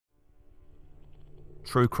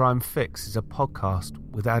True Crime Fix is a podcast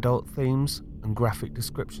with adult themes and graphic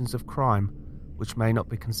descriptions of crime which may not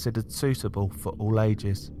be considered suitable for all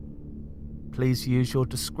ages. Please use your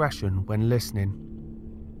discretion when listening.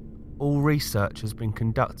 All research has been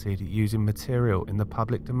conducted using material in the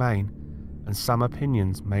public domain, and some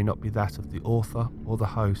opinions may not be that of the author or the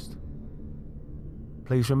host.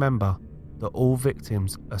 Please remember that all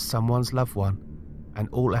victims are someone's loved one, and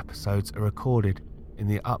all episodes are recorded in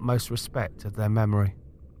the utmost respect of their memory.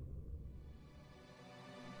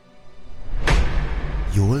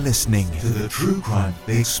 You're listening to the True Crime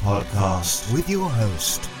Fix podcast with your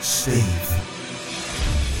host, Steve.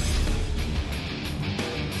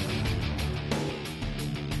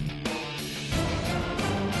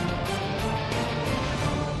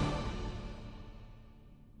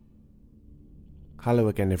 Hello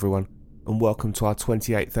again everyone, and welcome to our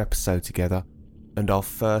 28th episode together and our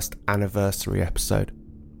first anniversary episode.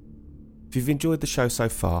 If you've enjoyed the show so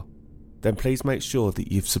far, then please make sure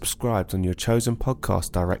that you've subscribed on your chosen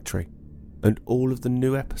podcast directory, and all of the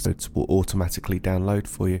new episodes will automatically download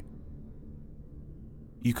for you.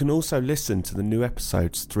 You can also listen to the new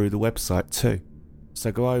episodes through the website too,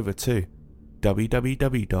 so go over to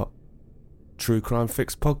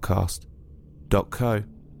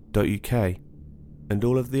www.truecrimefixpodcast.co.uk, and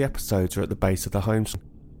all of the episodes are at the base of the home screen.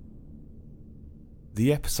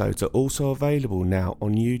 The episodes are also available now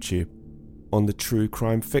on YouTube, on the True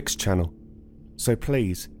Crime Fix channel, so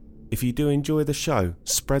please, if you do enjoy the show,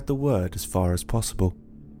 spread the word as far as possible.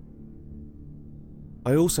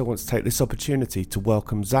 I also want to take this opportunity to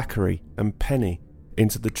welcome Zachary and Penny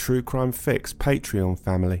into the True Crime Fix Patreon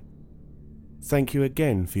family. Thank you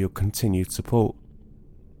again for your continued support.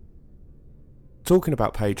 Talking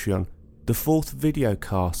about Patreon, the fourth video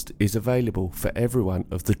cast is available for everyone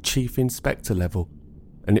of the Chief Inspector level,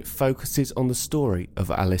 and it focuses on the story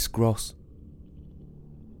of Alice Gross.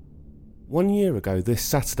 1 year ago this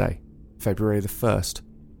Saturday, February the 1st,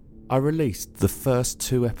 I released the first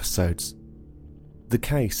 2 episodes. The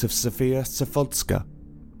case of Sofia Safodska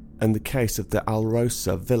and the case of the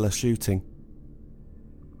Alrosa Villa shooting.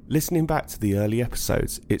 Listening back to the early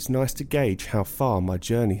episodes, it's nice to gauge how far my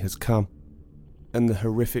journey has come, and the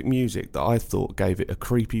horrific music that I thought gave it a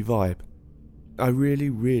creepy vibe. I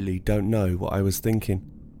really don't know what I was thinking.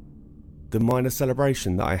 The minor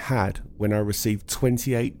celebration that I had when I received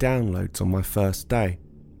 28 downloads on my first day,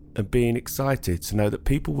 and being excited to know that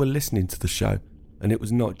people were listening to the show and it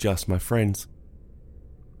was not just my friends.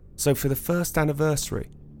 So for the first anniversary,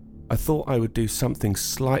 I thought I would do something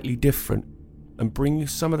slightly different and bring you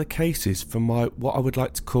some of the cases from my what I would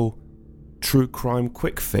like to call True Crime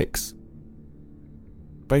Quick Fix.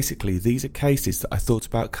 Basically, these are cases that I thought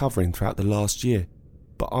about covering throughout the last year,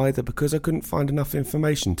 but either because I couldn't find enough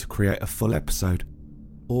information to create a full episode,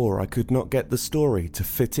 or I could not get the story to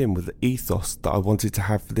fit in with the ethos that I wanted to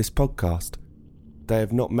have for this podcast, they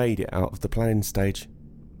have not made it out of the planning stage.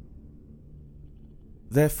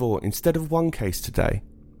 Therefore, instead of one case today,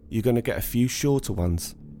 you're going to get a few shorter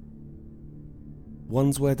ones.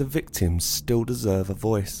 Ones where the victims still deserve a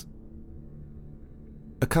voice.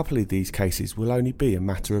 A couple of these cases will only be a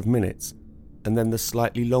matter of minutes, and then the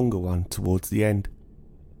slightly longer one towards the end.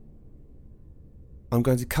 I'm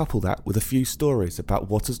going to couple that with a few stories about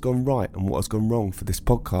what has gone right and what has gone wrong for this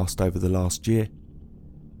podcast over the last year.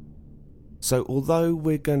 So although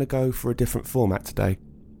we're going to go for a different format today,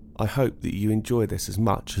 I hope that you enjoy this as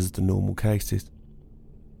much as the normal cases.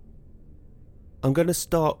 I'm going to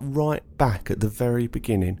start right back at the very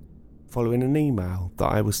beginning, following an email that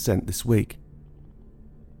I was sent this week.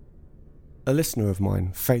 A listener of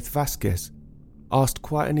mine, Faith Vasquez, asked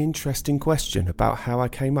quite an interesting question about how I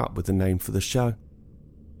came up with the name for the show.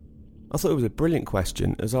 I thought it was a brilliant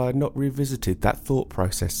question, as I had not revisited that thought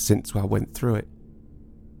process since I went through it.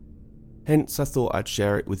 Hence, I thought I'd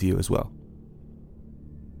share it with you as well.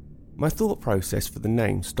 My thought process for the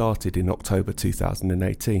name started in October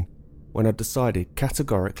 2018, when I decided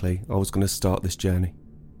categorically I was going to start this journey.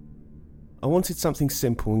 I wanted something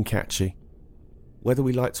simple and catchy. Whether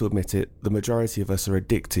we like to admit it, the majority of us are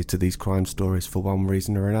addicted to these crime stories for one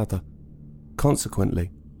reason or another.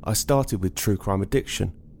 Consequently, I started with true crime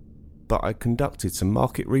addiction, but I conducted some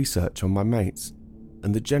market research on my mates,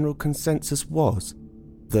 and the general consensus was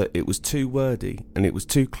that it was too wordy and it was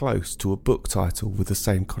too close to a book title with the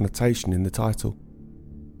same connotation in the title.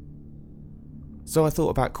 So I thought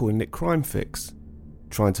about calling it Crime Fix,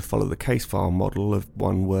 trying to follow the case file model of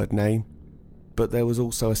one word name, but there was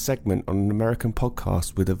also a segment on an American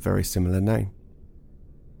podcast with a very similar name.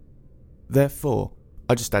 Therefore,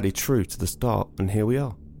 I just added true to the start, and here we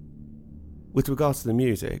are. With regards to the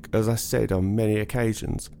music, as I said on many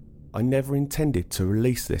occasions, I never intended to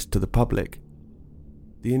release this to the public.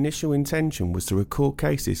 The initial intention was to record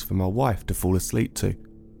cases for my wife to fall asleep to,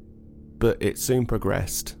 but it soon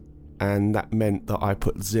progressed, and that meant that I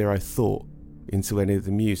put zero thought into any of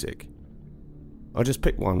the music. I just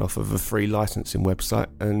picked one off of a free licensing website,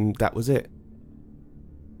 and that was it.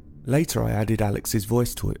 Later I added Alex's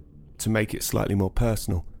voice to it to make it slightly more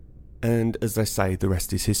personal, and as they say, the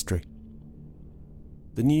rest is history.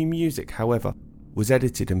 The new music, however, was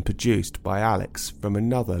edited and produced by Alex from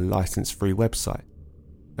another license-free website,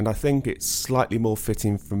 and I think it's slightly more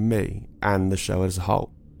fitting from me and the show as a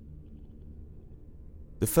whole.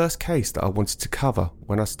 The first case that I wanted to cover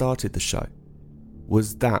when I started the show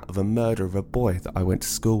was that of a murder of a boy that I went to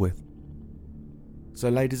school with. So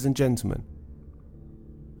ladies and gentlemen,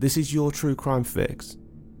 this is your True Crime Fix.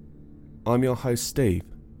 I'm your host Steve,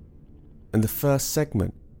 and the first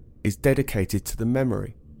segment is dedicated to the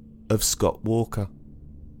memory of Scott Walker.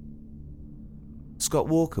 Scott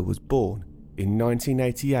Walker was born in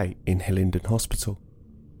 1988 in Hillingdon Hospital.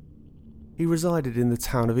 He resided in the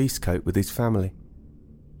town of Eastcote with his family.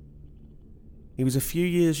 He was a few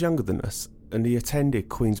years younger than us, and he attended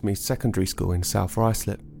Queensmead Secondary School in South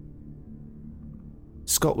Ruislip.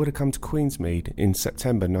 Scott would have come to Queensmead in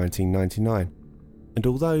September 1999, and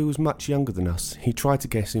although he was much younger than us, he tried to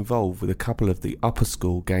get involved with a couple of the upper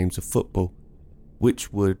school games of football,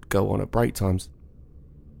 which would go on at break times.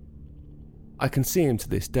 I can see him to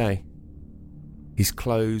this day. His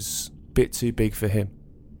clothes, a bit too big for him,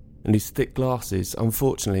 and his thick glasses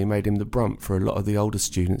unfortunately made him the brunt for a lot of the older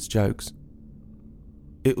students' jokes.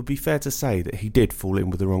 It would be fair to say that he did fall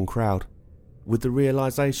in with the wrong crowd, with the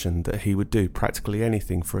realisation that he would do practically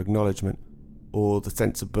anything for acknowledgement or the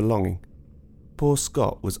sense of belonging. Poor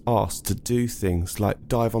Scott was asked to do things like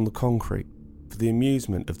dive on the concrete for the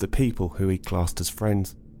amusement of the people who he classed as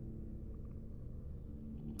friends.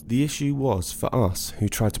 The issue was, for us who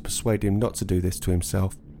tried to persuade him not to do this to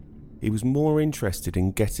himself, he was more interested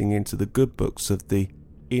in getting into the good books of the,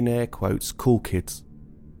 in air quotes, cool kids.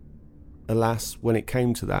 Alas, when it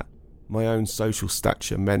came to that, my own social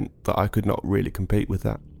stature meant that I could not really compete with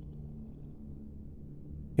that.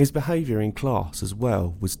 His behaviour in class as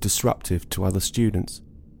well was disruptive to other students.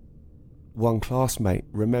 One classmate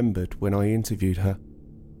remembered when I interviewed her.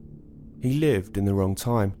 He lived in the wrong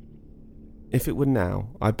time. If it were now,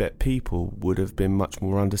 I bet people would have been much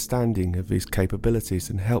more understanding of his capabilities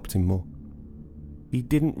and helped him more. He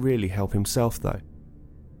didn't really help himself though.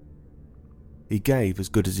 He gave as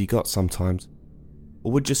good as he got sometimes,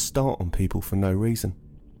 or would just start on people for no reason.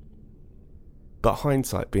 But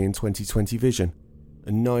hindsight being 20/20 vision,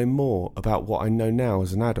 and knowing more about what I know now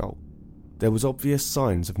as an adult, there was obvious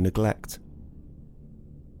signs of neglect.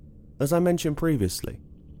 As I mentioned previously,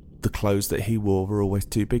 the clothes that he wore were always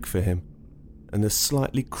too big for him, and the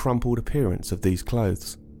slightly crumpled appearance of these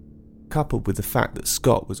clothes, coupled with the fact that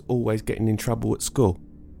Scott was always getting in trouble at school,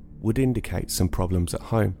 would indicate some problems at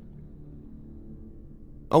home.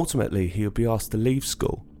 Ultimately, he would be asked to leave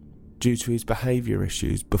school due to his behaviour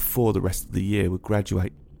issues before the rest of the year would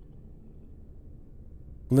graduate.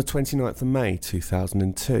 On the 29th of May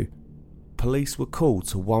 2002, police were called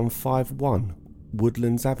to 151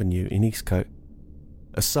 Woodlands Avenue in Eastcote,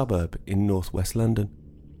 a suburb in northwest London.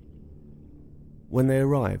 When they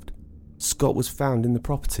arrived, Scott was found in the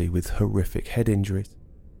property with horrific head injuries.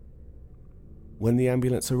 When the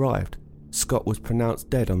ambulance arrived, Scott was pronounced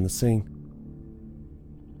dead on the scene.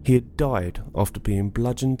 He had died after being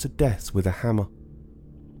bludgeoned to death with a hammer.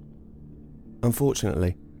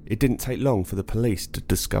 Unfortunately, it didn't take long for the police to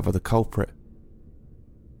discover the culprit.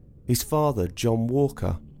 His father, John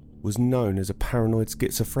Walker, was known as a paranoid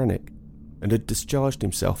schizophrenic and had discharged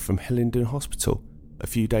himself from Hillingdon Hospital a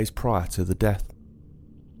few days prior to the death.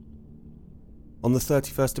 On the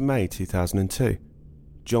 31st of May 2002,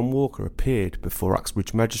 John Walker appeared before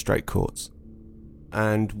Uxbridge Magistrate Courts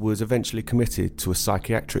and was eventually committed to a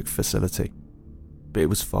psychiatric facility, but it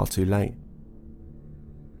was far too late.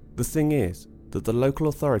 The thing is that the local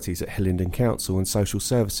authorities at Hillingdon Council and Social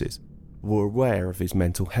Services were aware of his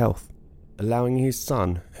mental health, allowing his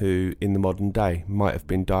son, who in the modern day might have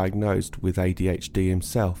been diagnosed with ADHD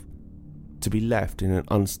himself, to be left in an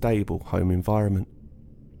unstable home environment.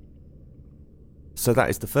 So that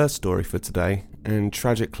is the first story for today, and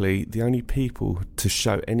tragically the only people to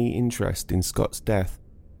show any interest in Scott's death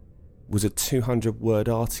was a 200-word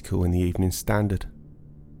article in the Evening Standard.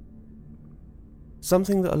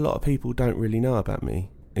 Something that a lot of people don't really know about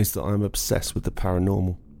me is that I'm obsessed with the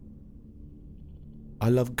paranormal. I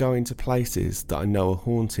love going to places that I know are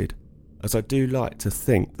haunted, as I do like to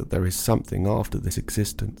think that there is something after this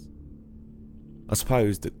existence. I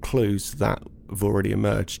suppose that clues to that have already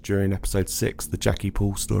emerged during episode 6, the Jackie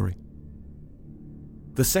Paul story.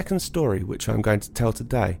 The second story, which I'm going to tell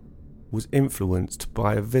today, was influenced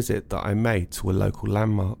by a visit that I made to a local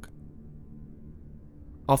landmark.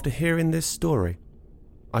 After hearing this story,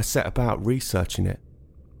 I set about researching it,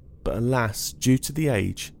 but alas, due to the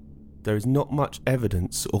age, there is not much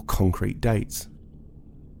evidence or concrete dates.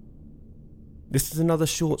 This is another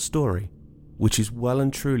short story, which is well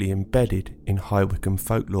and truly embedded in High Wycombe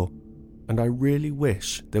folklore, and I really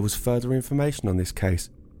wish there was further information on this case,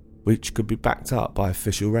 which could be backed up by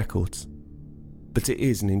official records. But it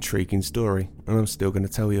is an intriguing story, and I'm still going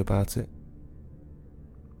to tell you about it.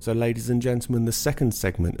 So ladies and gentlemen, the second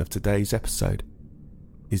segment of today's episode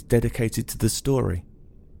is dedicated to the story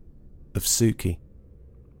of Suki.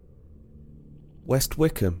 West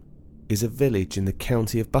Wycombe is a village in the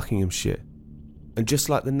county of Buckinghamshire, and just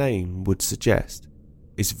like the name would suggest,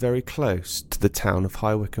 is very close to the town of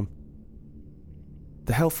High Wycombe.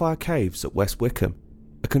 The Hellfire Caves at West Wycombe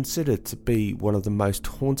are considered to be one of the most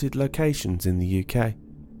haunted locations in the UK.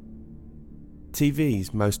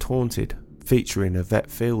 TV's Most Haunted, featuring Yvette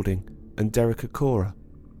Fielding and Derek Acorah,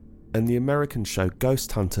 and the American show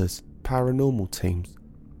Ghost Hunters Paranormal Teams,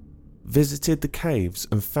 visited the caves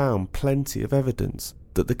and found plenty of evidence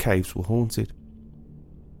that the caves were haunted.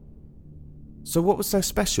 So what was so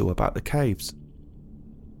special about the caves?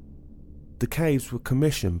 The caves were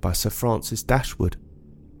commissioned by Sir Francis Dashwood.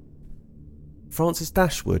 Francis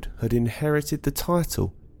Dashwood had inherited the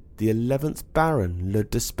title, the 11th Baron Le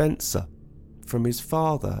Despencer, from his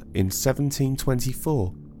father in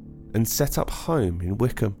 1724 and set up home in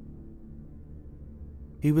Wycombe.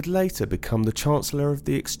 He would later become the Chancellor of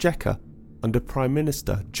the Exchequer under Prime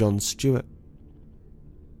Minister John Stuart.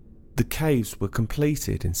 The caves were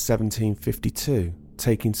completed in 1752,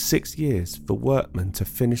 taking 6 years for workmen to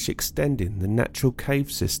finish extending the natural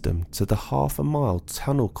cave system to the half-a-mile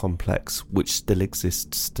tunnel complex which still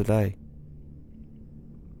exists today.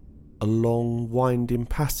 A long, winding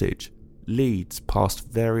passage leads past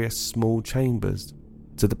various small chambers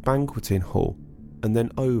to the banqueting hall and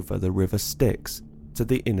then over the River Styx to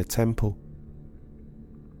the inner temple.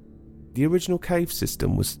 The original cave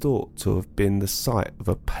system was thought to have been the site of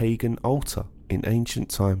a pagan altar in ancient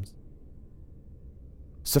times.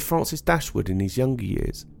 Sir Francis Dashwood in his younger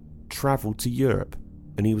years travelled to Europe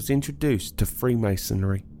and he was introduced to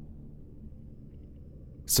Freemasonry.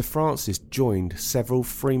 Sir Francis joined several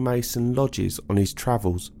Freemason lodges on his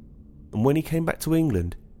travels, and when he came back to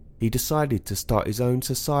England, he decided to start his own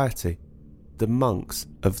society, the Monks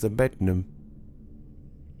of the Medmenham.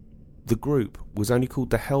 The group was only called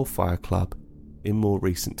the Hellfire Club in more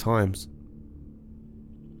recent times.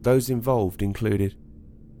 Those involved included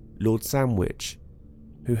Lord Sandwich,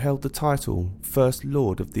 who held the title First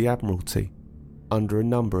Lord of the Admiralty under a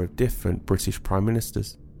number of different British Prime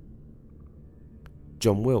Ministers.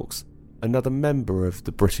 John Wilkes, another member of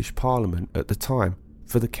the British Parliament at the time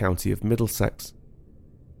for the county of Middlesex.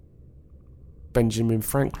 Benjamin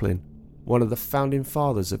Franklin, one of the founding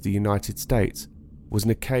fathers of the United States, was an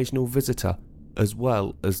occasional visitor, as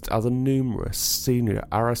well as other numerous senior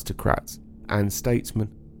aristocrats and statesmen.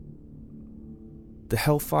 The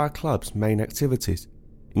Hellfire Club's main activities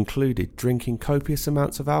included drinking copious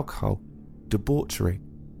amounts of alcohol, debauchery,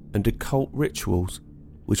 and occult rituals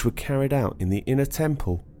which were carried out in the inner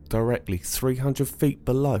temple directly 300 feet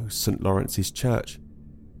below St. Lawrence's Church.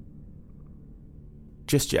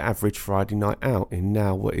 Just your average Friday night out in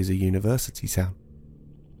now what is a university town.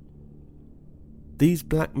 These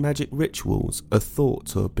black magic rituals are thought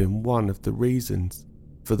to have been one of the reasons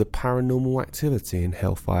for the paranormal activity in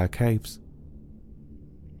Hellfire Caves.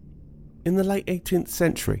 In the late 18th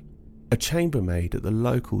century, a chambermaid at the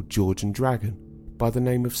local George and Dragon by the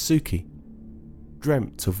name of Suki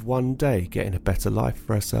dreamt of one day getting a better life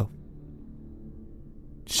for herself.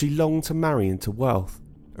 She longed to marry into wealth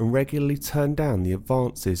and regularly turned down the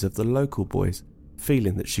advances of the local boys,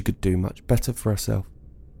 feeling that she could do much better for herself.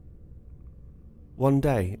 One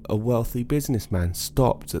day, a wealthy businessman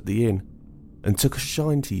stopped at the inn and took a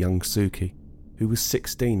shine to young Suki, who was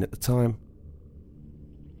 16 at the time.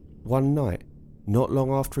 One night, not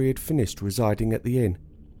long after he had finished residing at the inn,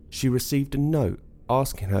 she received a note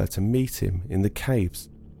asking her to meet him in the caves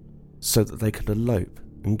so that they could elope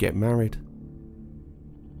and get married.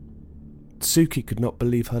 Suki could not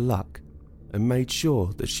believe her luck and made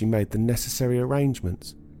sure that she made the necessary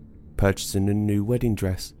arrangements, purchasing a new wedding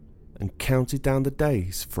dress and counted down the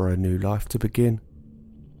days for her new life to begin.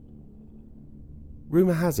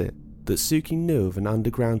 Rumour has it that Suki knew of an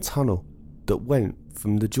underground tunnel that went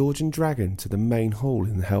from the George and Dragon to the main hall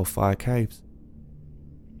in the Hellfire Caves.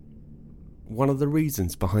 one of the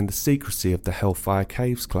reasons behind the secrecy of the Hellfire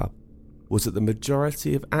Caves Club was that the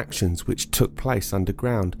majority of actions which took place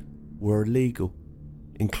underground were illegal,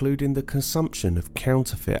 including the consumption of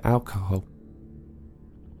counterfeit alcohol.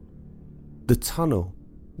 The tunnel,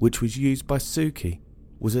 which was used by Suki,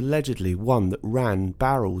 was allegedly one that ran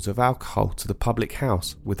barrels of alcohol to the public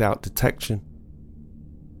house without detection.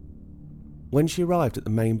 When she arrived at the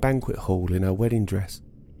main banquet hall in her wedding dress,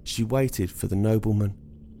 she waited for the nobleman.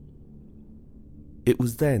 It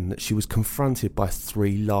was then that she was confronted by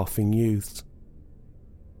 3 laughing youths.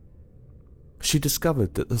 She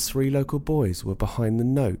discovered that the 3 local boys were behind the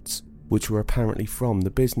notes, which were apparently from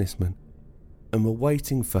the businessman, and were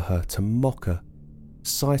waiting for her to mock her,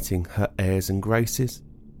 citing her airs and graces.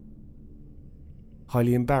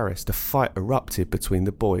 Highly embarrassed, a fight erupted between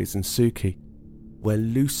the boys and Suki, where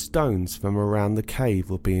loose stones from around the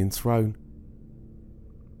cave were being thrown.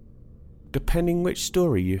 Depending which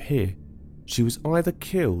story you hear, she was either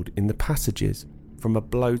killed in the passages from a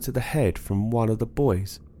blow to the head from one of the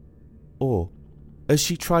boys, or, as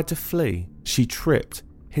she tried to flee, she tripped,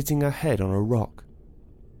 hitting her head on a rock.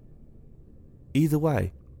 Either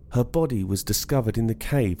way, her body was discovered in the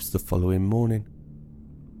caves the following morning.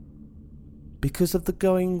 Because of the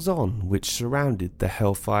goings-on which surrounded the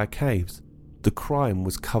Hellfire Caves, the crime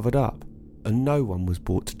was covered up and no one was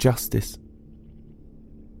brought to justice.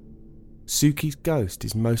 Suki's ghost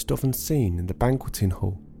is most often seen in the banqueting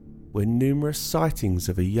hall, where numerous sightings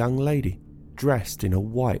of a young lady dressed in a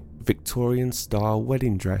white Victorian-style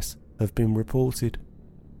wedding dress have been reported.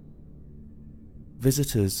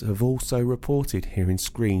 Visitors have also reported hearing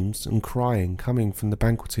screams and crying coming from the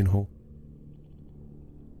banqueting hall.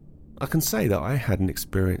 I can say that I had an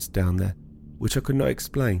experience down there, which I could not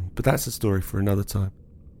explain, but that's a story for another time.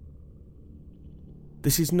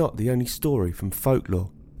 This is not the only story from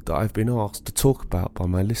folklore that I've been asked to talk about by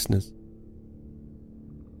my listeners.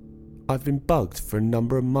 I've been bugged for a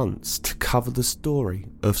number of months to cover the story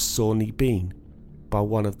of Sawney Bean by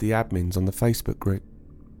one of the admins on the Facebook group.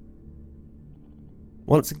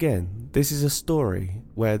 Once again, this is a story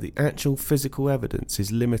where the actual physical evidence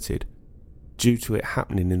is limited due to it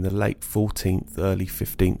happening in the late 14th, early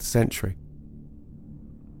 15th century.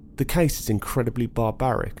 The case is incredibly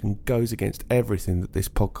barbaric and goes against everything that this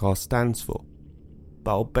podcast stands for,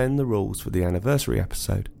 but I'll bend the rules for the anniversary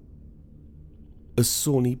episode. As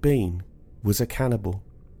Sawney Bean was a cannibal.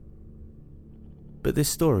 But this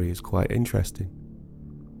story is quite interesting.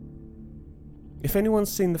 If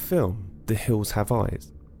anyone's seen the film The Hills Have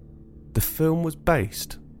Eyes, the film was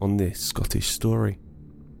based on this Scottish story.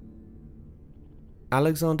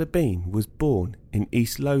 Alexander Bean was born in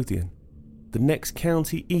East Lothian, the next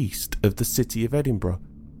county east of the city of Edinburgh,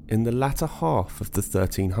 in the latter half of the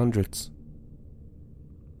 1300s.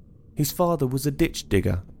 His father was a ditch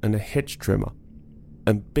digger and a hedge trimmer,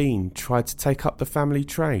 and Bean tried to take up the family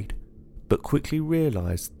trade, but quickly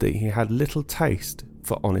realised that he had little taste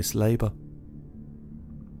for honest labour.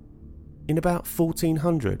 In about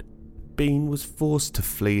 1400, Bean was forced to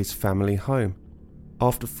flee his family home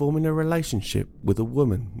after forming a relationship with a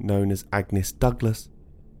woman known as Agnes Douglas.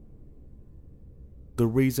 The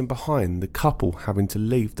reason behind the couple having to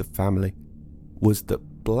leave the family was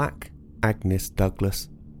that Black Agnes Douglas,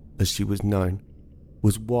 as she was known,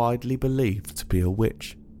 was widely believed to be a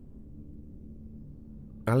witch.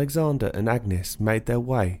 Alexander and Agnes made their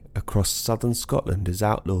way across southern Scotland as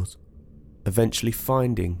outlaws, eventually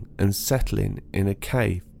finding and settling in a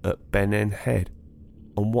cave at Ben End Head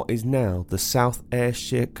on what is now the South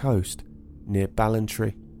Ayrshire coast near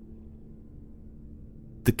Ballantrae.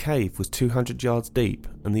 The cave was 200 yards deep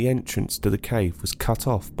and the entrance to the cave was cut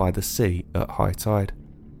off by the sea at high tide,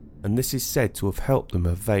 and this is said to have helped them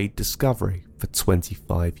evade discovery for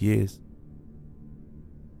 25 years.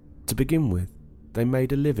 To begin with, they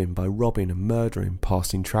made a living by robbing and murdering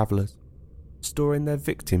passing travellers, storing their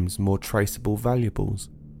victims' more traceable valuables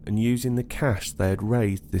and using the cash they had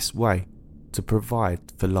raised this way to provide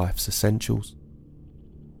for life's essentials.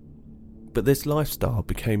 But this lifestyle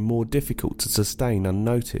became more difficult to sustain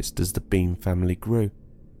unnoticed as the Bean family grew.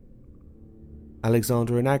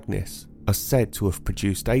 Alexander and Agnes are said to have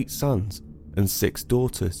produced 8 sons and 6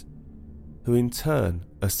 daughters, who in turn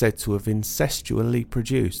are said to have incestually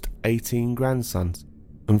produced 18 grandsons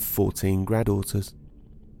and 14 granddaughters.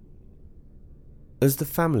 As the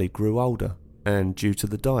family grew older and, due to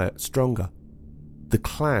the diet, stronger, the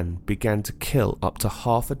clan began to kill up to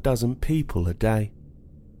 6 people a day.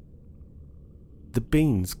 The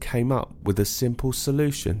Beans came up with a simple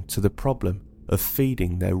solution to the problem of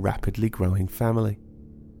feeding their rapidly growing family.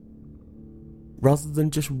 Rather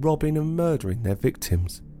than just robbing and murdering their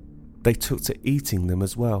victims, they took to eating them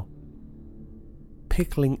as well,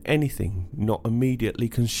 pickling anything not immediately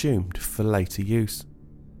consumed for later use.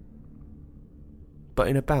 But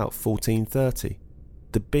in about 1430,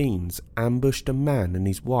 the Beans ambushed a man and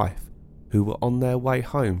his wife who were on their way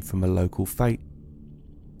home from a local fete.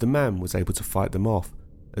 The man was able to fight them off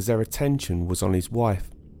as their attention was on his wife,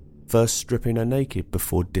 first stripping her naked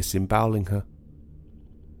before disemboweling her.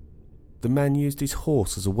 The man used his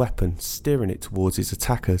horse as a weapon, steering it towards his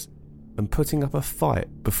attackers and putting up a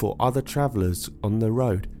fight before other travellers on the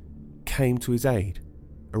road came to his aid,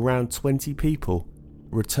 around 20 people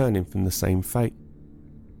returning from the same fate.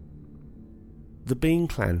 The Bean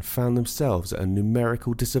clan found themselves at a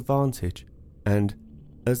numerical disadvantage and,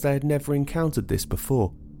 as they had never encountered this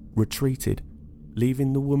before, retreated,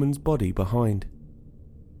 leaving the woman's body behind.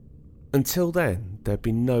 Until then, there had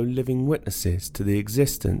been no living witnesses to the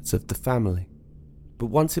existence of the family, but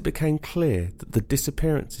once it became clear that the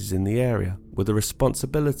disappearances in the area were the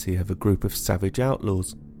responsibility of a group of savage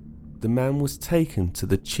outlaws, the man was taken to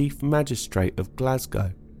the Chief Magistrate of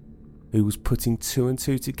Glasgow, who was putting two and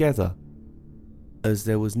two together, as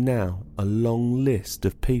there was now a long list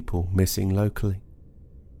of people missing locally.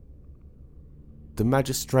 The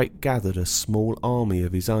magistrate gathered a small army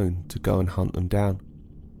of his own to go and hunt them down.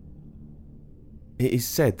 It is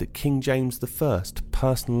said that King James I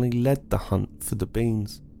personally led the hunt for the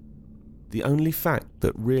Beans, the only fact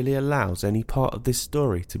that really allows any part of this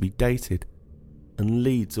story to be dated and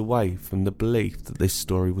leads away from the belief that this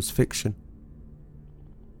story was fiction.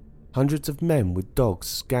 Hundreds of men with dogs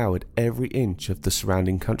scoured every inch of the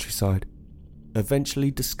surrounding countryside,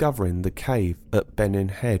 eventually discovering the cave at Benin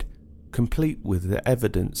Head, complete with the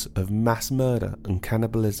evidence of mass murder and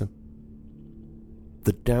cannibalism.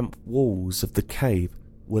 The damp walls of the cave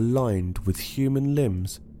were lined with human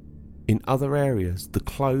limbs. In other areas, the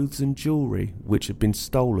clothes and jewellery which had been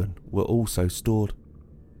stolen were also stored.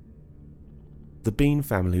 The Bean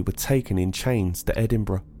family were taken in chains to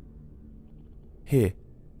Edinburgh. Here,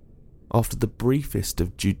 after the briefest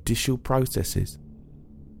of judicial processes,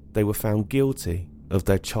 they were found guilty of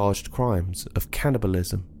their charged crimes of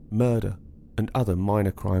cannibalism, murder, and other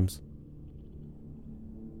minor crimes.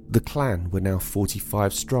 The clan were now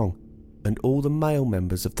 45 strong, and all the male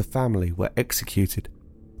members of the family were executed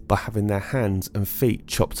by having their hands and feet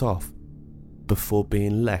chopped off before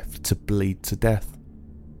being left to bleed to death.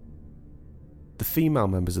 The female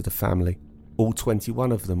members of the family, all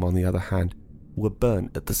 21 of them on the other hand, were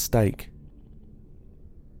burnt at the stake.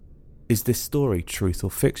 Is this story truth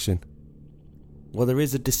or fiction? Well, there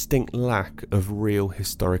is a distinct lack of real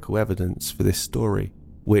historical evidence for this story,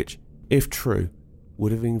 which, if true,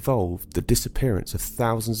 would have involved the disappearance of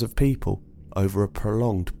thousands of people over a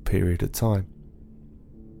prolonged period of time.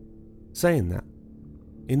 Saying that,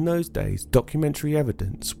 in those days documentary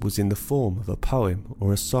evidence was in the form of a poem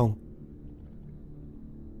or a song.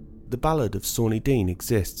 The Ballad of Sawney Dean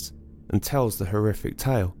exists and tells the horrific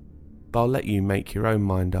tale, but I'll let you make your own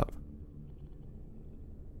mind up.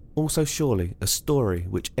 Also surely a story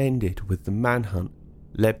which ended with the manhunt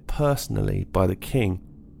led personally by the king,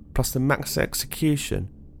 plus the mass execution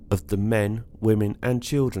of the men, women and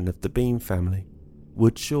children of the Bean family,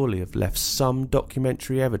 would surely have left some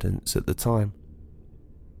documentary evidence at the time.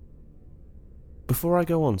 Before I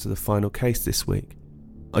go on to the final case this week,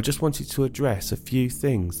 I just wanted to address a few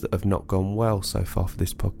things that have not gone well so far for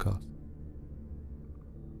this podcast.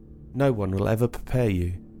 No one will ever prepare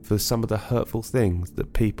you for some of the hurtful things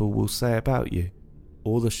that people will say about you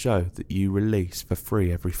or the show that you release for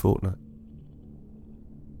free every fortnight.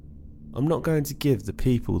 I'm not going to give the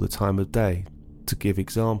people the time of day to give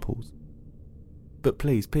examples. But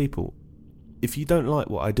please, people, if you don't like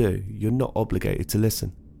what I do, you're not obligated to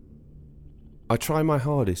listen. I try my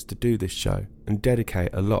hardest to do this show and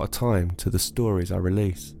dedicate a lot of time to the stories I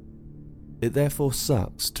release. It therefore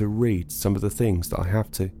sucks to read some of the things that I have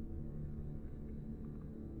to.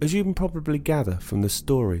 As you can probably gather from the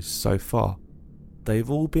stories so far, they've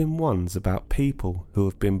all been ones about people who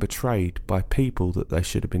have been betrayed by people that they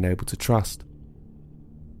should have been able to trust.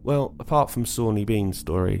 Well, apart from Sawney Bean's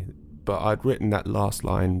story, but I'd written that last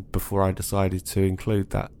line before I decided to include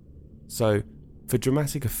that. So, for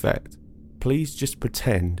dramatic effect, please just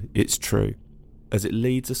pretend it's true, as it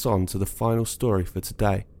leads us on to the final story for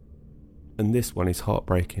today. And this one is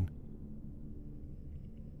heartbreaking.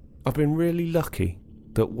 I've been really lucky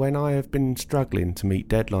that when I have been struggling to meet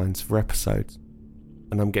deadlines for episodes,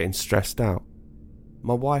 and I'm getting stressed out,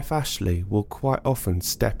 my wife Ashley will quite often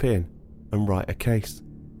step in and write a case.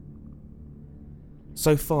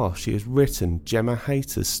 So far she has written Gemma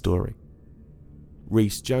Hayter's story,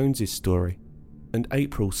 Rhys Jones's story, and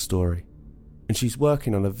April's story, and she's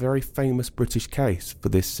working on a very famous British case for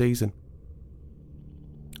this season.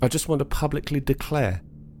 I just want to publicly declare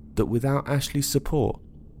that without Ashley's support,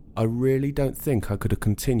 I really don't think I could have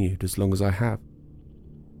continued as long as I have.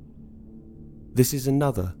 This is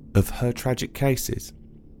another of her tragic cases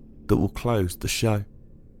that will close the show.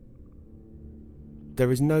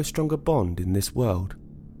 There is no stronger bond in this world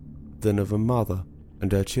than of a mother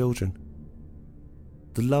and her children.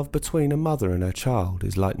 The love between a mother and her child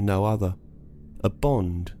is like no other, a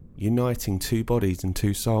bond uniting two bodies and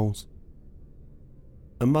two souls.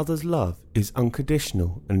 A mother's love is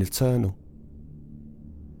unconditional and eternal.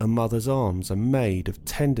 A mother's arms are made of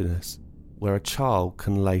tenderness where a child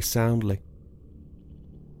can lay soundly.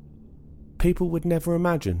 People would never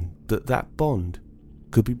imagine that that bond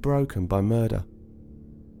could be broken by murder.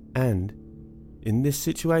 And, in this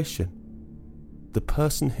situation, the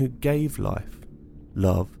person who gave life,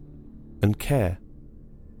 love, and care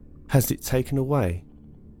has it taken away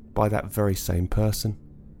by that very same person.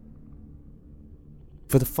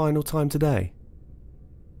 For the final time today,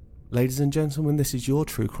 ladies and gentlemen, this is your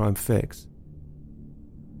True Crime Fix.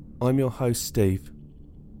 I'm your host, Steve,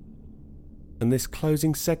 and this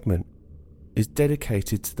closing segment is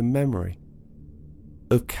dedicated to the memory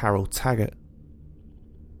of Carol Taggart.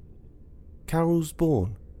 Carol was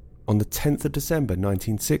born on the 10th of December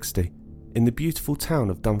 1960 in the beautiful town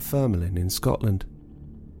of Dunfermline in Scotland.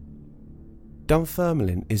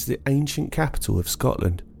 Dunfermline is the ancient capital of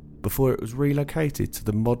Scotland before it was relocated to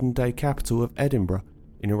the modern-day capital of Edinburgh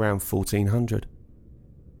in around 1400.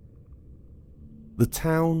 The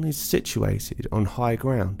town is situated on high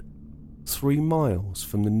ground, 3 miles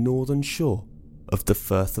from the northern shore of the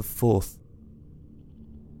Firth of Forth.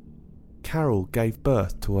 Carol gave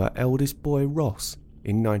birth to her eldest boy Ross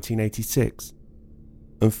in 1986,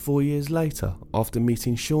 and 4 years later, after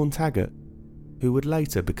meeting Sean Taggart, who would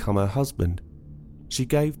later become her husband, she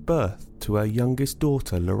gave birth to her youngest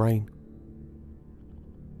daughter Lorraine.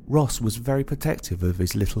 Ross was very protective of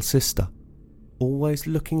his little sister, always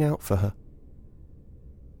looking out for her.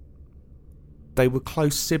 They were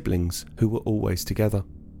close siblings who were always together.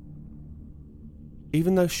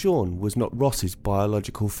 Even though Sean was not Ross's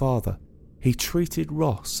biological father, he treated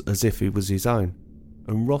Ross as if he was his own,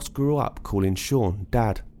 and Ross grew up calling Sean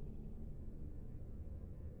Dad.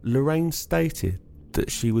 Lorraine stated that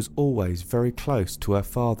she was always very close to her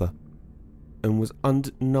father and was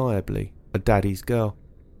undeniably a daddy's girl,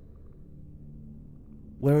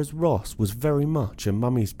 whereas Ross was very much a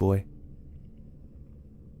mummy's boy.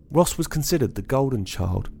 Ross was considered the golden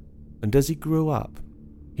child, and as he grew up,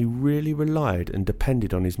 he really relied and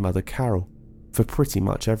depended on his mother Carol for pretty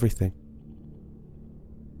much everything.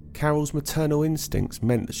 Carol's maternal instincts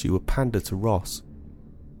meant that she would pander to Ross,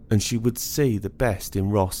 and she would see the best in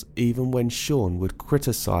Ross even when Sean would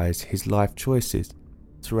criticise his life choices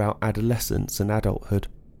throughout adolescence and adulthood.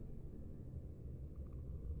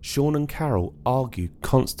 Sean and Carol argued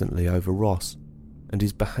constantly over Ross and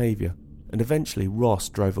his behaviour, and eventually Ross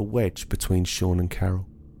drove a wedge between Sean and Carol.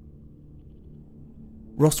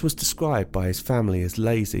 Ross was described by his family as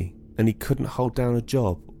lazy, and he couldn't hold down a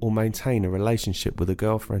job or maintain a relationship with a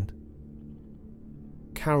girlfriend.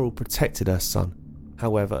 Carol protected her son.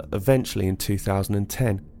 However, eventually in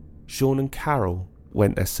 2010, Sean and Carol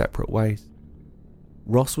went their separate ways.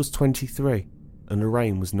 Ross was 23 and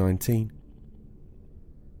Lorraine was 19.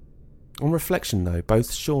 On reflection though,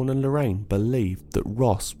 both Sean and Lorraine believed that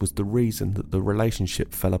Ross was the reason that the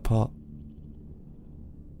relationship fell apart.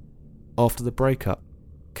 After the breakup,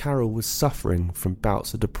 Carol was suffering from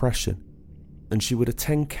bouts of depression, and she would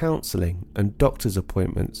attend counselling and doctor's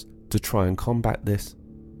appointments to try and combat this.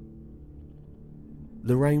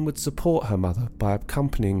 Lorraine would support her mother by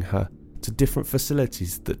accompanying her to different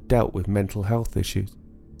facilities that dealt with mental health issues,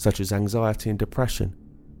 such as anxiety and depression,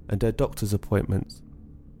 and her doctor's appointments,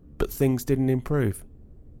 but things didn't improve.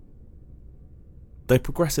 They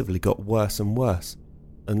progressively got worse and worse,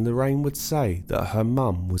 and Lorraine would say that her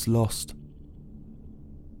mum was lost.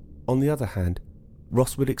 On the other hand,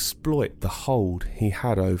 Ross would exploit the hold he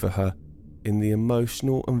had over her in the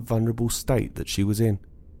emotional and vulnerable state that she was in.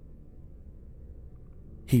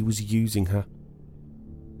 He was using her.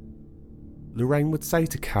 Lorraine would say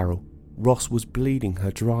to Carol, Ross was bleeding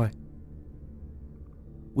her dry.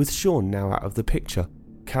 With Sean now out of the picture,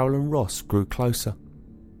 Carol and Ross grew closer.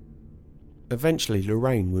 Eventually,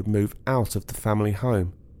 Lorraine would move out of the family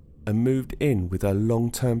home and moved in with her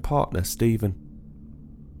long-term partner, Stephen.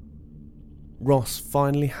 Ross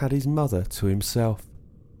finally had his mother to himself.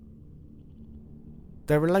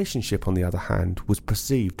 Their relationship, on the other hand, was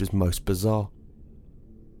perceived as most bizarre.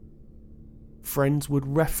 Friends would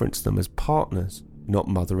reference them as partners, not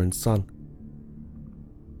mother and son.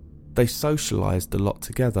 They socialised a lot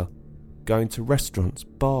together, going to restaurants,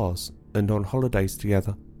 bars, and on holidays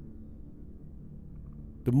together.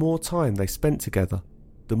 The more time they spent together,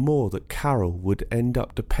 the more that Carol would end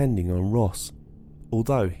up depending on Ross,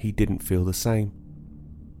 although he didn't feel the same.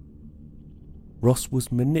 Ross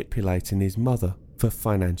was manipulating his mother for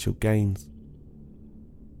financial gains.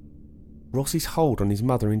 Ross's hold on his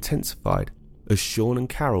mother intensified as Sean and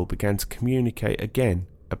Carol began to communicate again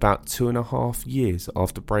about 2.5 years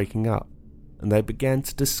after breaking up, and they began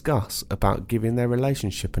to discuss about giving their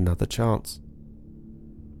relationship another chance.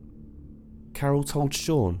 Carol told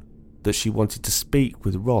Sean that she wanted to speak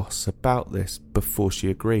with Ross about this before she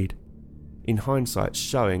agreed, in hindsight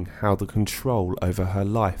showing how the control over her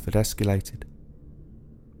life had escalated.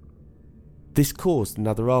 This caused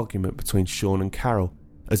another argument between Sean and Carol,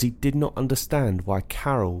 as he did not understand why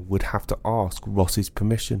Carol would have to ask Ross's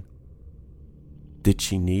permission. Did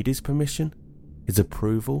she need his permission? His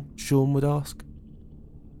approval, Sean would ask.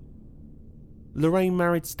 Lorraine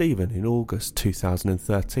married Stephen in August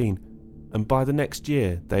 2013, and by the next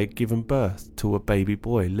year they had given birth to a baby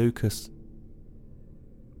boy, Lucas.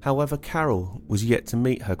 However, Carol was yet to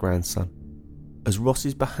meet her grandson, as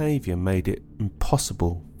Ross's behaviour made it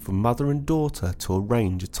impossible for mother and daughter to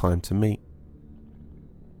arrange a time to meet.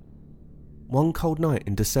 One cold night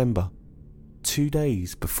in December, 2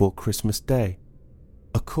 days before Christmas Day,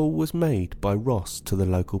 a call was made by Ross to the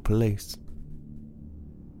local police.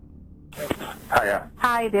 Hiya.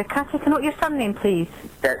 Hi there, can I take a note of your surname, please?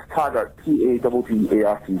 It's Taggart,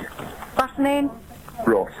 T-A-G-G-A-R-T. First name?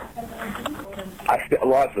 Ross.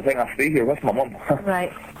 Well, that's the thing, I stay here with my mum.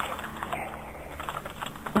 Right.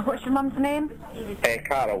 And what's your mum's name?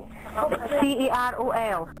 Carol.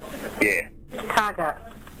 C-A-R-O-L? Yeah. Taggart?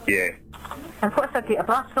 Yeah. And what's her date of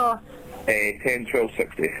birth, Ross?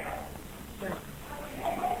 10/12/60.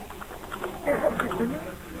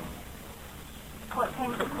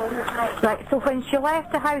 Right, so when she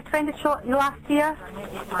left the house, when did she last see her?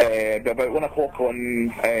 About 1 o'clock on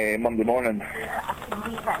Monday morning.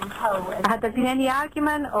 Had there been any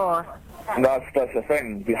argument, or? That's the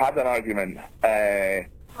thing, we had an argument.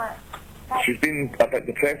 She's been a bit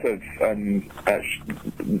depressive, and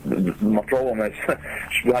my problem is,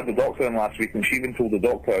 we had the doctor in last week, and she even told the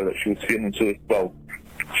doctor that she was feeling she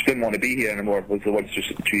didn't want to be here anymore, was the words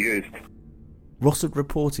she used. Ross had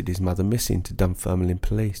reported his mother missing to Dunfermline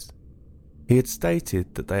police. He had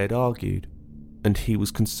stated that they had argued, and he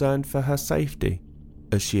was concerned for her safety,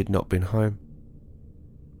 as she had not been home.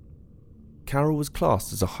 Carol was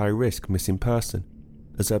classed as a high-risk missing person,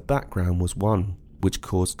 as her background was one which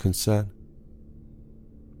caused concern.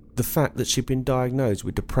 The fact that she'd been diagnosed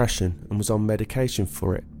with depression and was on medication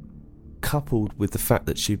for it, coupled with the fact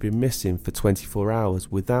that she'd been missing for 24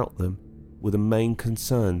 hours without them, were the main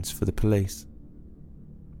concerns for the police.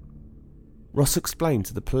 Ross explained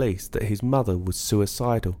to the police that his mother was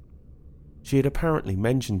suicidal. She had apparently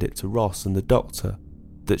mentioned it to Ross and the doctor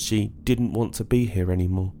that she didn't want to be here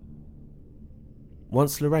anymore.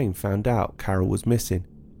 Once Lorraine found out Carol was missing,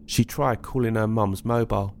 she tried calling her mum's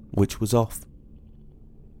mobile, which was off.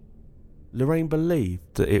 Lorraine believed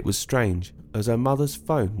that it was strange, as her mother's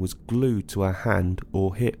phone was glued to her hand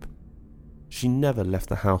or hip. She never left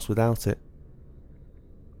the house without it.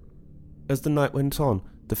 As the night went on,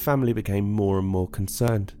 the family became more and more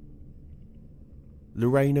concerned.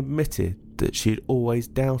 Lorraine admitted that she had always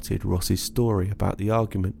doubted Ross's story about the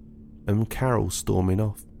argument and Carol storming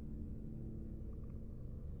off.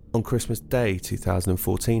 On Christmas Day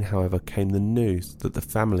 2014, however, came the news that the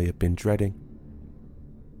family had been dreading.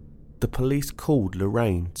 The police called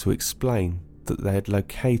Lorraine to explain that they had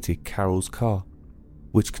located Carol's car,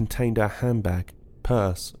 which contained her handbag,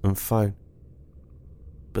 purse and phone.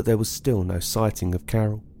 But there was still no sighting of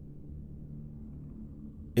Carol.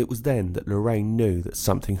 It was then that Lorraine knew that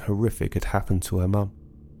something horrific had happened to her mum.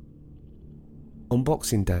 On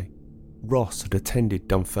Boxing Day, Ross had attended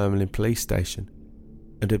Dunfermline police station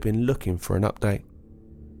and had been looking for an update.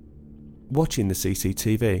 Watching the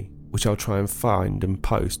CCTV, which I'll try and find and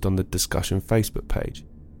post on the discussion Facebook page,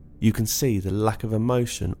 you can see the lack of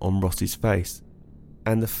emotion on Ross's face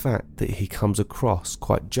and the fact that he comes across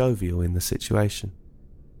quite jovial in the situation.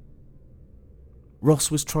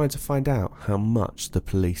 Ross was trying to find out how much the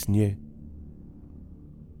police knew.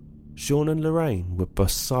 Sean and Lorraine were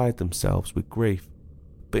beside themselves with grief,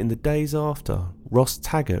 but in the days after, Ross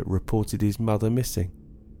Taggart reported his mother missing.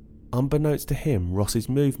 Unbeknownst to him, Ross's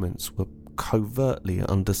movements were covertly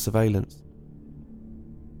under surveillance.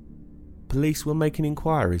 Police were making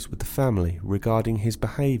inquiries with the family regarding his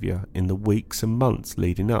behaviour in the weeks and months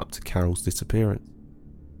leading up to Carol's disappearance.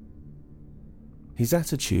 His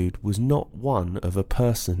attitude was not one of a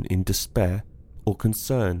person in despair or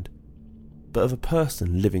concerned, but of a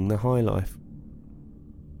person living the high life.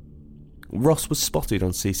 Ross was spotted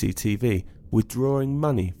on CCTV withdrawing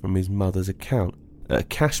money from his mother's account at a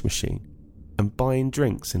cash machine and buying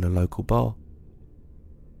drinks in a local bar.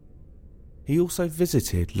 He also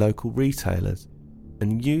visited local retailers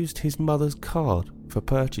and used his mother's card for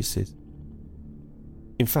purchases.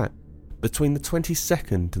 In fact, between the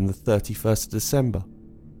 22nd and the 31st of December,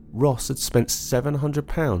 Ross had spent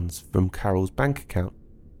 £700 from Carol's bank account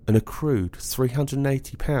and accrued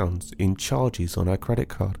 £380 in charges on her credit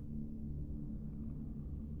card.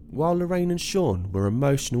 While Lorraine and Sean were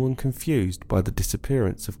emotional and confused by the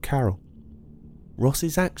disappearance of Carol,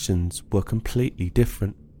 Ross's actions were completely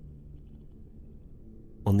different.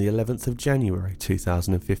 On the 11th of January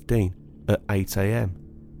 2015 at 8 a.m,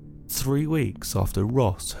 3 weeks after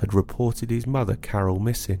Ross had reported his mother Carol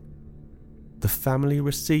missing, the family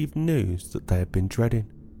received news that they had been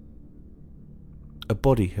dreading. A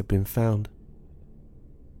body had been found.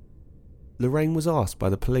 Lorraine was asked by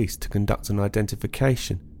the police to conduct an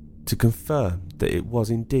identification to confirm that it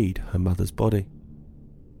was indeed her mother's body.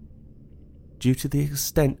 Due to the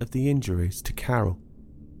extent of the injuries to Carol,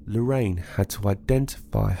 Lorraine had to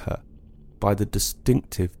identify her by the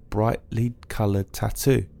distinctive brightly coloured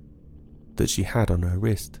tattoo that she had on her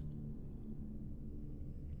wrist.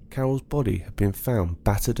 Carol's body had been found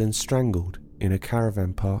battered and strangled in a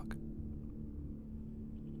caravan park.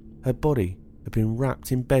 Her body had been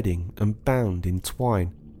wrapped in bedding and bound in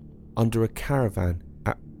twine under a caravan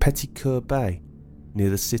at Petticoat Bay near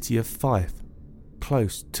the city of Fife,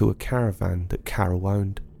 close to a caravan that Carol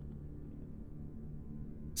owned.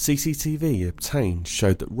 CCTV obtained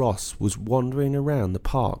showed that Ross was wandering around the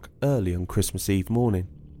park early on Christmas Eve morning,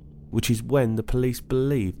 which is when the police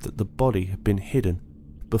believed that the body had been hidden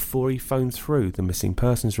before he phoned through the missing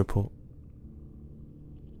persons report.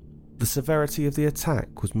 The severity of the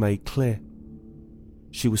attack was made clear.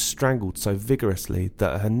 She was strangled so vigorously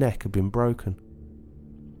that her neck had been broken.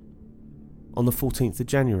 On the 14th of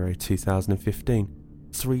January 2015,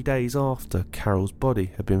 3 days after Carol's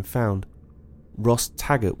body had been found, Ross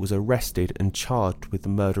Taggart was arrested and charged with the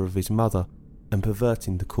murder of his mother and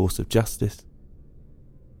perverting the course of justice.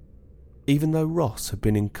 Even though Ross had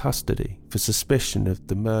been in custody for suspicion of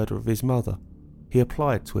the murder of his mother, he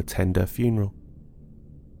applied to attend her funeral.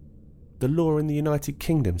 The law in the United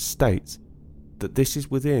Kingdom states that this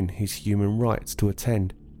is within his human rights to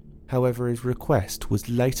attend. However, his request was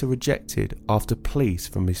later rejected after pleas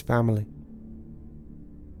from his family.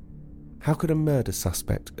 How could a murder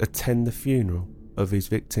suspect attend the funeral of his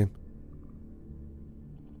victim?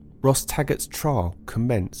 Ross Taggart's trial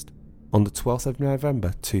commenced on the 12th of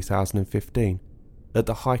November 2015 at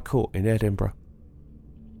the High Court in Edinburgh.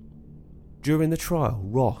 During the trial,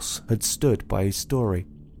 Ross had stood by his story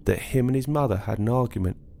that him and his mother had an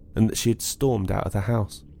argument and that she had stormed out of the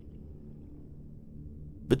house.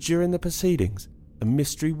 But during the proceedings, a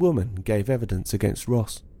mystery woman gave evidence against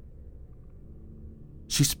Ross.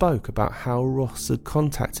 She spoke about how Ross had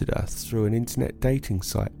contacted her through an internet dating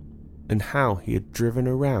site and how he had driven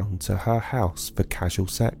around to her house for casual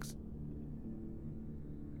sex.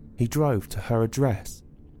 He drove to her address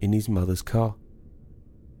in his mother's car.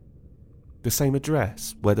 The same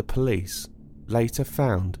address where the police later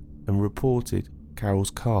found and reported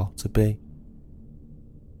Carol's car to be.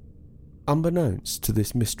 Unbeknownst to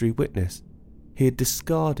this mystery witness, he had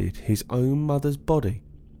discarded his own mother's body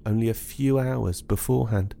only a few hours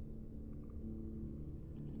beforehand.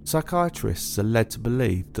 Psychiatrists are led to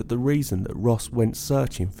believe that the reason that Ross went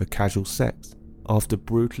searching for casual sex after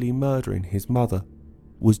brutally murdering his mother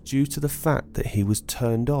was due to the fact that he was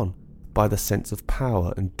turned on by the sense of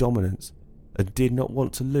power and dominance and did not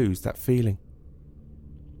want to lose that feeling.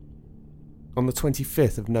 On the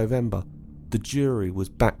 25th of November, the jury was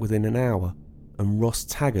back within an hour and Ross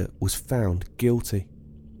Taggart was found guilty.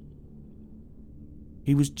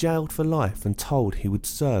 He was jailed for life and told he would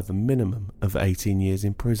serve a minimum of 18 years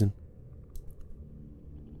in prison.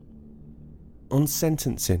 On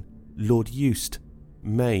sentencing, Lord Eust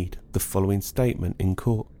made the following statement in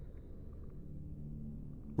court.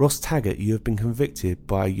 Ross Taggart, you have been convicted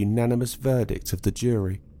by a unanimous verdict of the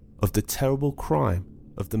jury of the terrible crime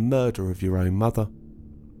of the murder of your own mother,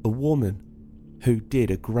 a woman who did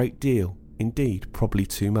a great deal, indeed probably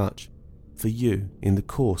too much, for you in the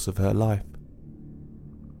course of her life.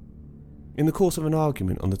 In the course of an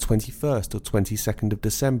argument on the 21st or 22nd of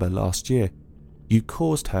December last year, you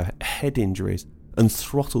caused her head injuries and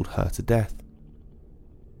throttled her to death.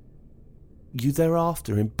 You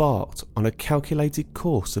thereafter embarked on a calculated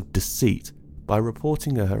course of deceit by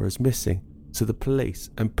reporting her as missing to the police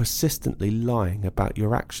and persistently lying about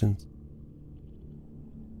your actions.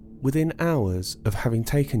 Within hours of having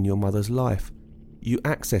taken your mother's life, you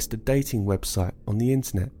accessed a dating website on the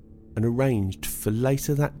internet and arranged for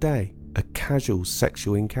later that day a casual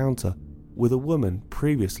sexual encounter with a woman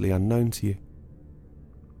previously unknown to you.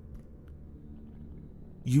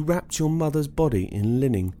 You wrapped your mother's body in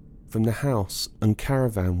linen from the house and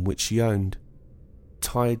caravan which she owned,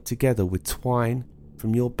 tied together with twine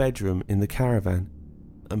from your bedroom in the caravan,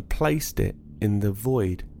 and placed it in the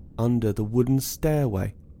void under the wooden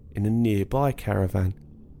stairway in a nearby caravan,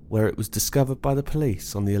 where it was discovered by the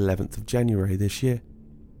police on the 11th of January this year.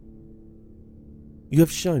 You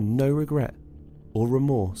have shown no regret or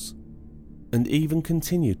remorse, and even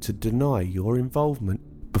continued to deny your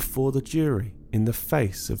involvement before the jury in the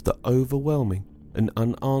face of the overwhelming and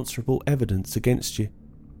unanswerable evidence against you.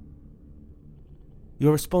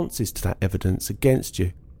 Your responses to that evidence against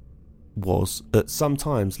you was at some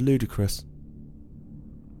times ludicrous.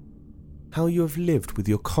 How you have lived with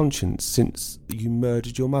your conscience since you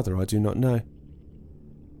murdered your mother, I do not know.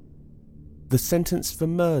 The sentence for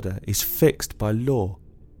murder is fixed by law,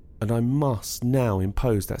 and I must now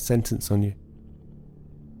impose that sentence on you.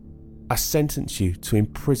 I sentence you to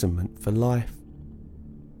imprisonment for life.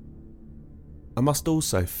 I must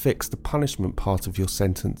also fix the punishment part of your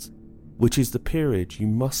sentence, which is the period you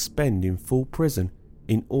must spend in full prison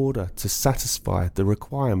in order to satisfy the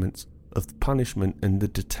requirements of the punishment and the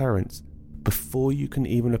deterrence before you can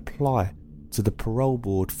even apply to the parole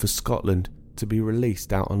board for Scotland to be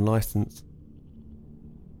released out on licence.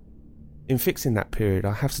 In fixing that period,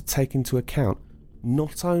 I have to take into account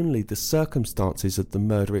not only the circumstances of the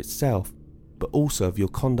murder itself, but also of your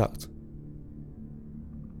conduct.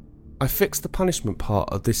 I fixed the punishment part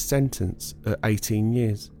of this sentence at 18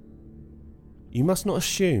 years. You must not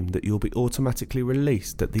assume that you'll be automatically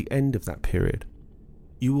released at the end of that period.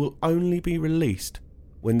 You will only be released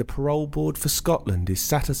when the parole board for Scotland is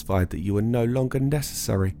satisfied that you are no longer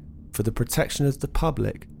necessary for the protection of the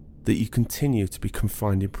public, that you continue to be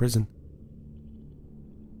confined in prison.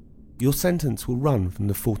 Your sentence will run from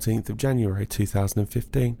the 14th of January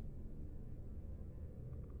 2015.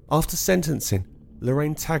 After sentencing,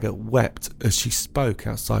 Lorraine Taggart wept as she spoke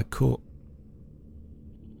outside court.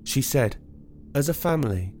 She said, "As a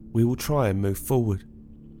family, we will try and move forward.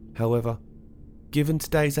 However, given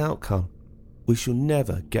today's outcome, we shall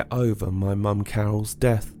never get over my mum Carol's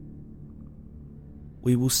death.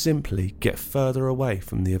 We will simply get further away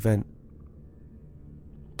from the event.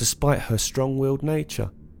 Despite her strong-willed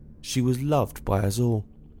nature, she was loved by us all,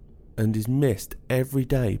 and is missed every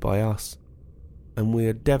day by us, and we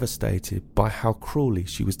are devastated by how cruelly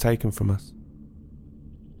she was taken from us."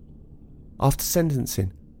 After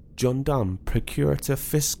sentencing, John Dunn, Procurator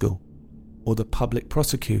Fiscal, or the Public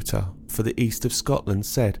Prosecutor for the East of Scotland,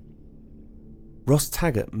 said, "Ross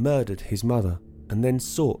Taggart murdered his mother and then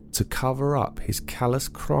sought to cover up his callous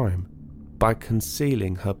crime by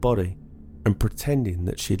concealing her body and pretending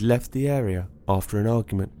that she had left the area after an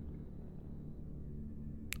argument.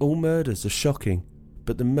 All murders are shocking,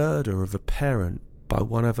 but the murder of a parent by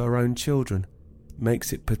one of her own children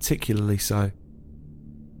makes it particularly so.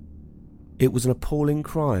 It was an appalling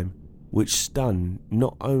crime which stunned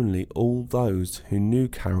not only all those who knew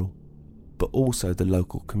Carol, but also the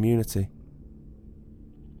local community.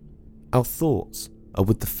 Our thoughts are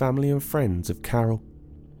with the family and friends of Carol."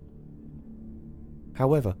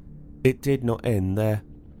 However, it did not end there.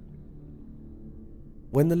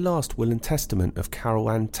 When the last will and testament of Carol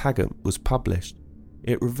Ann Taggart was published,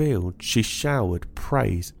 it revealed she showered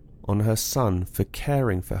praise on her son for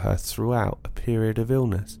caring for her throughout a period of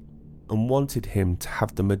illness, and wanted him to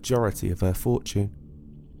have the majority of her fortune.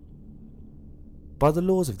 By the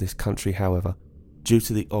laws of this country, however, due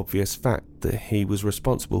to the obvious fact that he was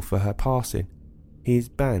responsible for her passing, he is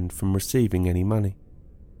banned from receiving any money.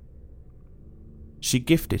 She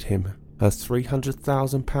gifted him her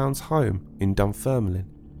 £300,000 home in Dunfermline,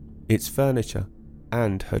 its furniture,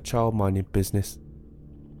 and her childminding business.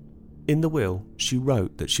 In the will, she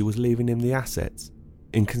wrote that she was leaving him the assets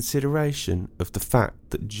in consideration of the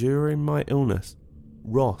fact that during my illness,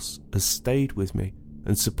 Ross has stayed with me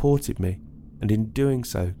and supported me, and in doing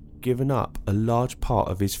so given up a large part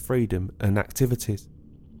of his freedom and activities.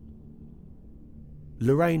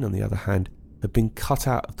 Lorraine, on the other hand, had been cut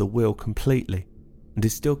out of the will completely and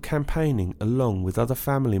is still campaigning along with other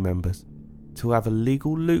family members to have a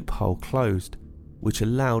legal loophole closed which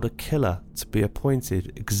allowed a killer to be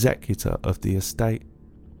appointed executor of the estate.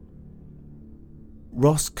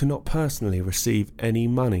 Ross cannot personally receive any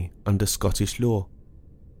money under Scottish law,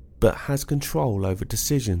 but has control over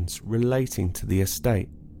decisions relating to the estate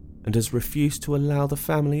and has refused to allow the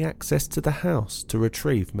family access to the house to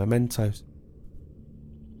retrieve mementos.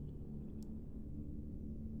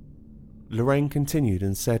 Lorraine continued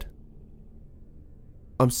and said,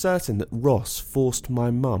 "I'm certain that Ross forced my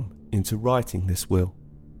mum into writing this will.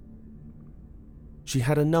 She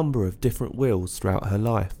had a number of different wills throughout her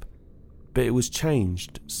life, but it was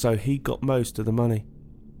changed so he got most of the money.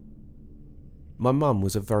 My mum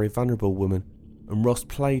was a very vulnerable woman, and Ross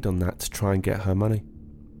played on that to try and get her money.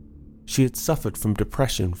 She had suffered from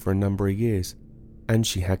depression for a number of years, and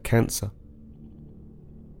she had cancer."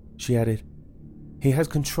 She added, "He has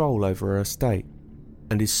control over her estate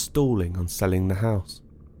and is stalling on selling the house.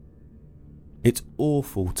 It's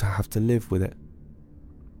awful to have to live with it.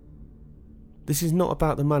 This is not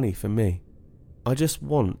about the money for me. I just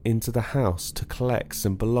want into the house to collect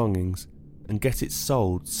some belongings and get it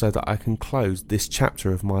sold so that I can close this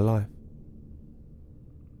chapter of my life."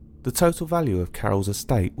 The total value of Carol's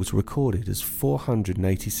estate was recorded as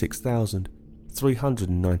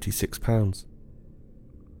 £486,396.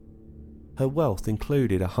 Her wealth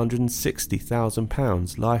included a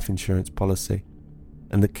 £160,000 life insurance policy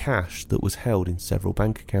and the cash that was held in several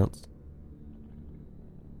bank accounts.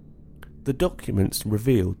 The documents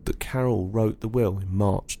revealed that Carol wrote the will in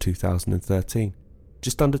March 2013,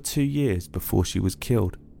 just under 2 years before she was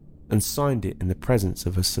killed, and signed it in the presence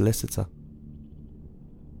of a solicitor.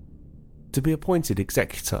 To be appointed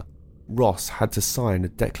executor, Ross had to sign a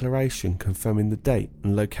declaration confirming the date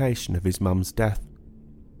and location of his mum's death.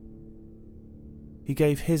 He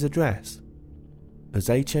gave his address as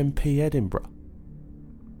HMP Edinburgh,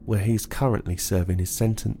 where he is currently serving his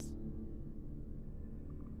sentence.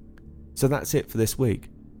 So that's it for this week.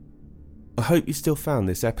 I hope you still found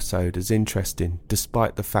this episode as interesting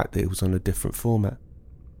despite the fact that it was on a different format.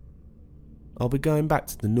 I'll be going back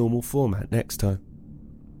to the normal format next time.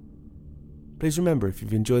 Please remember, if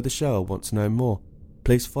you've enjoyed the show or want to know more,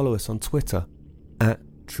 please follow us on Twitter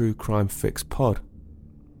 @TrueCrimeFixPod.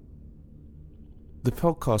 The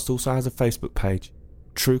podcast also has a Facebook page,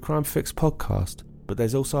 True Crime Fix Podcast, but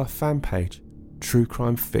there's also a fan page, True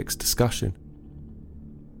Crime Fix Discussion.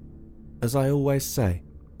 As I always say,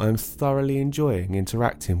 I am thoroughly enjoying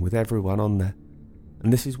interacting with everyone on there,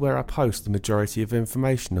 and this is where I post the majority of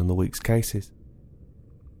information on the week's cases.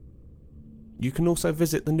 You can also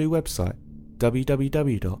visit the new website,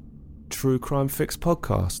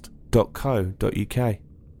 www.truecrimefixpodcast.co.uk.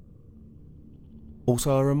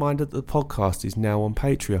 Also a reminder that the podcast is now on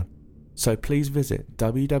Patreon, so please visit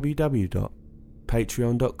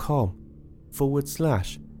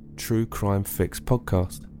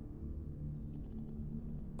www.patreon.com/truecrimefixpodcast.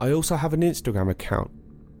 I also have an Instagram account,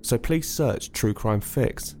 so please search True Crime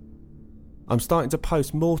Fix. I'm starting to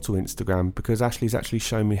post more to Instagram because Ashley's actually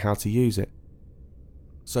shown me how to use it,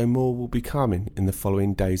 so more will be coming in the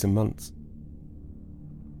following days and months.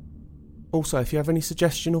 Also, if you have any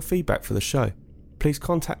suggestion or feedback for the show, please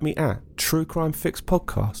contact me at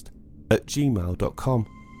truecrimefixpodcast@gmail.com.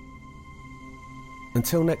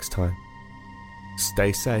 Until next time,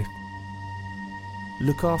 stay safe,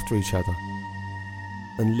 look after each other,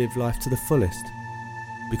 and live life to the fullest,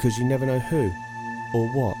 because you never know who or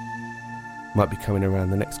what might be coming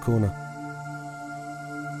around the next corner.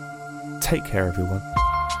 Take care, everyone.